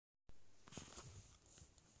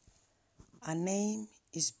Her name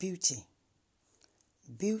is Beauty.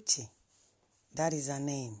 Beauty, that is her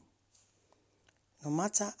name. No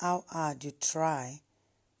matter how hard you try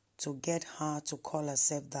to get her to call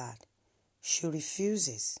herself that, she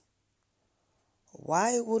refuses.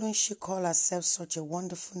 Why wouldn't she call herself such a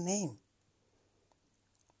wonderful name?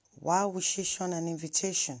 Why would she shun an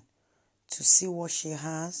invitation to see what she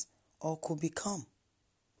has or could become?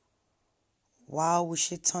 Why would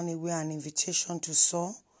she turn away an invitation to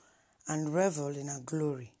soar and revel in her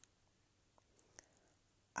glory?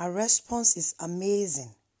 Her response is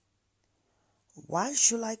amazing. Why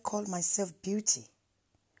should I call myself Beauty?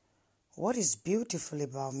 What is beautiful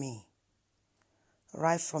about me?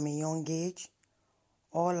 Right from a young age,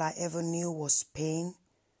 all I ever knew was pain,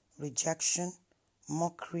 rejection,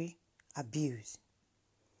 mockery, abuse.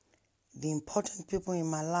 The important people in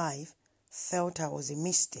my life felt I was a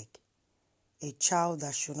mistake, a child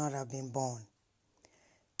that should not have been born.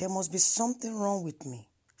 There must be something wrong with me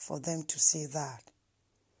for them to say that.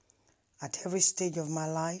 At every stage of my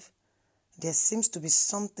life, there seems to be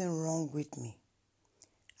something wrong with me.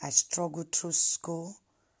 I struggled through school,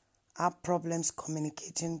 had problems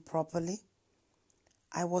communicating properly.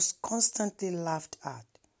 I was constantly laughed at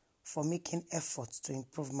for making efforts to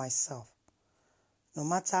improve myself. No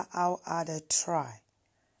matter how hard I try,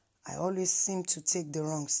 I always seem to take the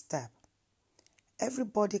wrong step.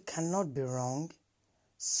 Everybody cannot be wrong.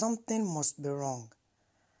 Something must be wrong.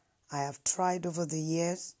 I have tried over the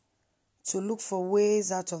years to look for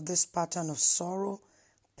ways out of this pattern of sorrow,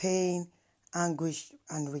 pain, anguish,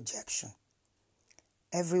 and rejection.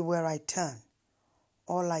 Everywhere I turn,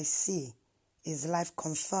 all I see is life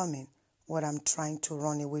confirming what I'm trying to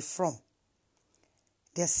run away from.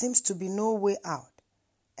 There seems to be no way out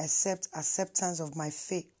except acceptance of my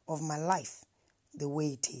fate, of my life, the way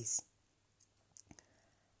it is.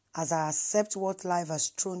 As I accept what life has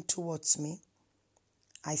thrown towards me,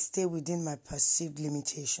 I stay within my perceived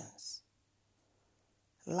limitations.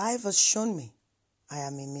 Life has shown me I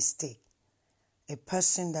am a mistake, a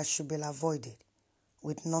person that should be avoided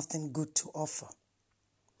with nothing good to offer.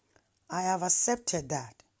 I have accepted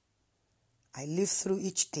that. I live through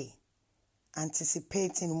each day,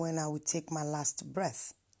 anticipating when I will take my last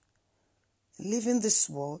breath. Leaving this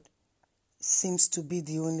world seems to be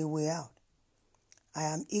the only way out. I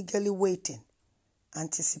am eagerly waiting,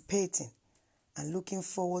 anticipating, and looking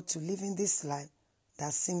forward to living this life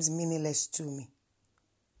that seems meaningless to me.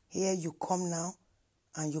 Here you come now,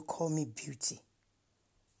 and you call me Beauty.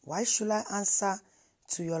 Why should I answer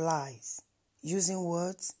to your lies, using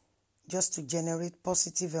words just to generate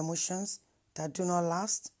positive emotions that do not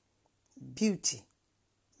last? Beauty,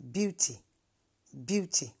 beauty,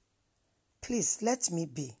 beauty. Please let me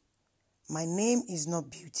be. My name is not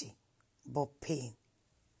Beauty, but pain.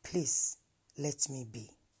 Please let me be.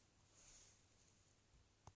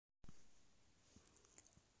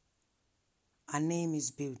 Her name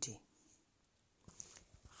is Beauty.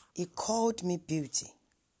 He called me Beauty.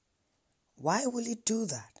 Why will he do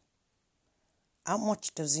that? How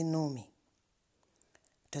much does he know me?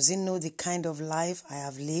 Does he know the kind of life I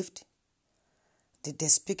have lived? The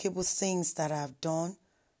despicable things that I have done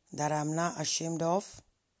that I am now ashamed of?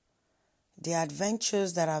 The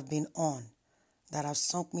adventures that I've been on that have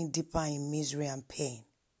sunk me deeper in misery and pain?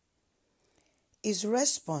 His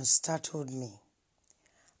response startled me.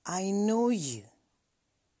 I know you.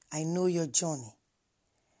 I know your journey.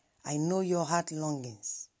 I know your heart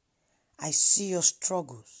longings. I see your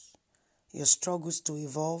struggles to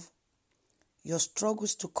evolve, your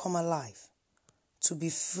struggles to come alive, to be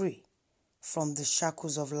free from the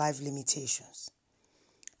shackles of life limitations.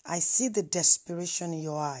 I see the desperation in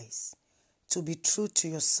your eyes to be true to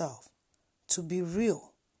yourself, to be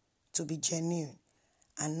real, to be genuine,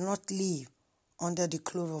 and not live under the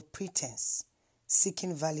cloak of pretense,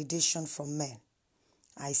 seeking validation from men.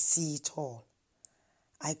 I see it all.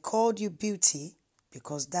 I called you Beauty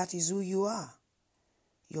because that is who you are.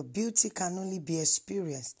 Your beauty can only be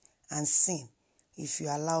experienced and seen if you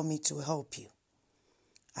allow me to help you.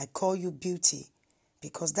 I call you Beauty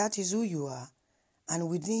because that is who you are, and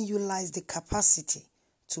within you lies the capacity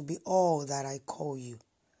to be all that I call you.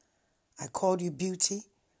 I called you Beauty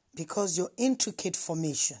because your intricate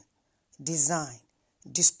formation, design,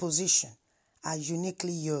 disposition are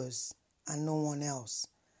uniquely yours and no one else.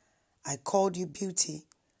 I called you Beauty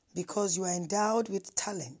because you are endowed with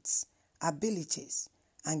talents, abilities,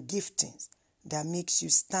 and giftings that makes you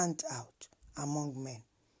stand out among men.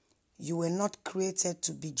 You were not created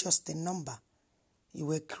to be just a number. You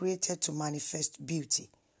were created to manifest beauty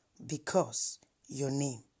because your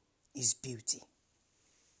name is Beauty.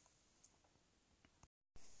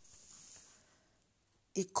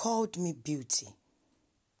 He called me beauty.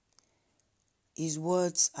 His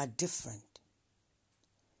words are different.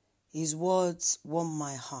 His words warm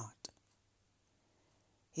my heart.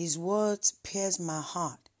 His words pierce my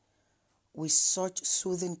heart with such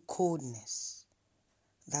soothing coldness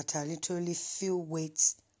that I literally feel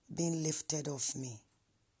weights being lifted off me.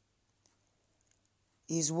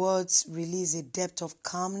 His words release a depth of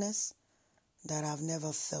calmness that I've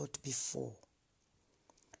never felt before.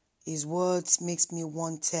 His words makes me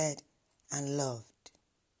wanted and loved.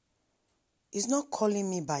 He's not calling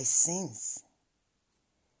me by sins.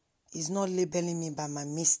 He's not labeling me by my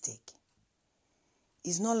mistake.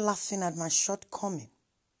 He's not laughing at my shortcoming.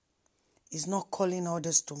 He's not calling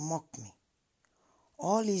others to mock me.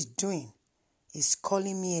 All he's doing is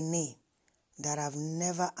calling me a name that I've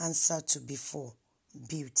never answered to before,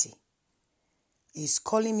 beauty. He's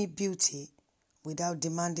calling me beauty without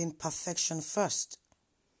demanding perfection first.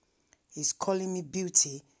 He's calling me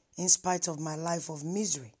beauty in spite of my life of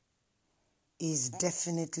misery. He's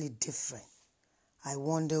definitely different. I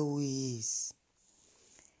wonder who he is.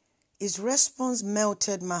 His response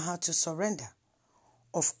melted my heart to surrender.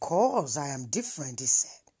 Of course I am different, he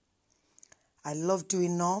said. I loved you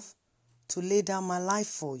enough to lay down my life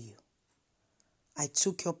for you. I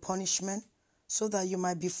took your punishment so that you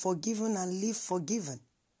might be forgiven and live forgiven.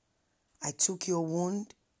 I took your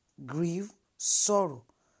wound, grief, sorrow,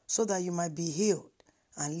 so that you might be healed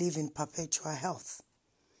and live in perpetual health.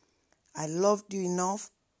 I loved you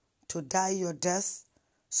enough to die your death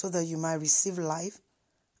so that you might receive life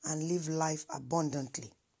and live life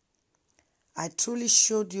abundantly. I truly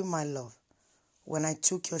showed you my love when I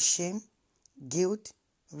took your shame, guilt,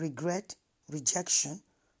 regret, rejection,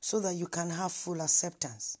 so that you can have full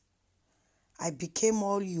acceptance. I became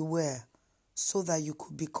all you were so that you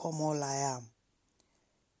could become all I am.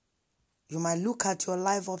 You might look at your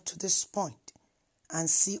life up to this point and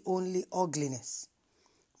see only ugliness.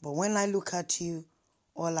 But when I look at you,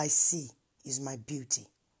 all I see is my beauty.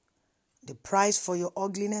 The price for your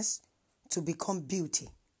ugliness to become beauty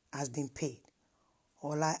has been paid.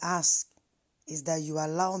 All I ask is that you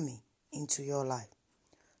allow me into your life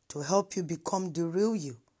to help you become the real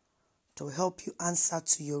you, to help you answer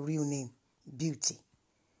to your real name, beauty.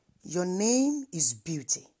 Your name is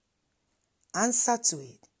beauty. Answer to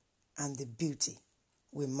it, and the beauty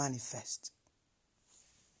will manifest.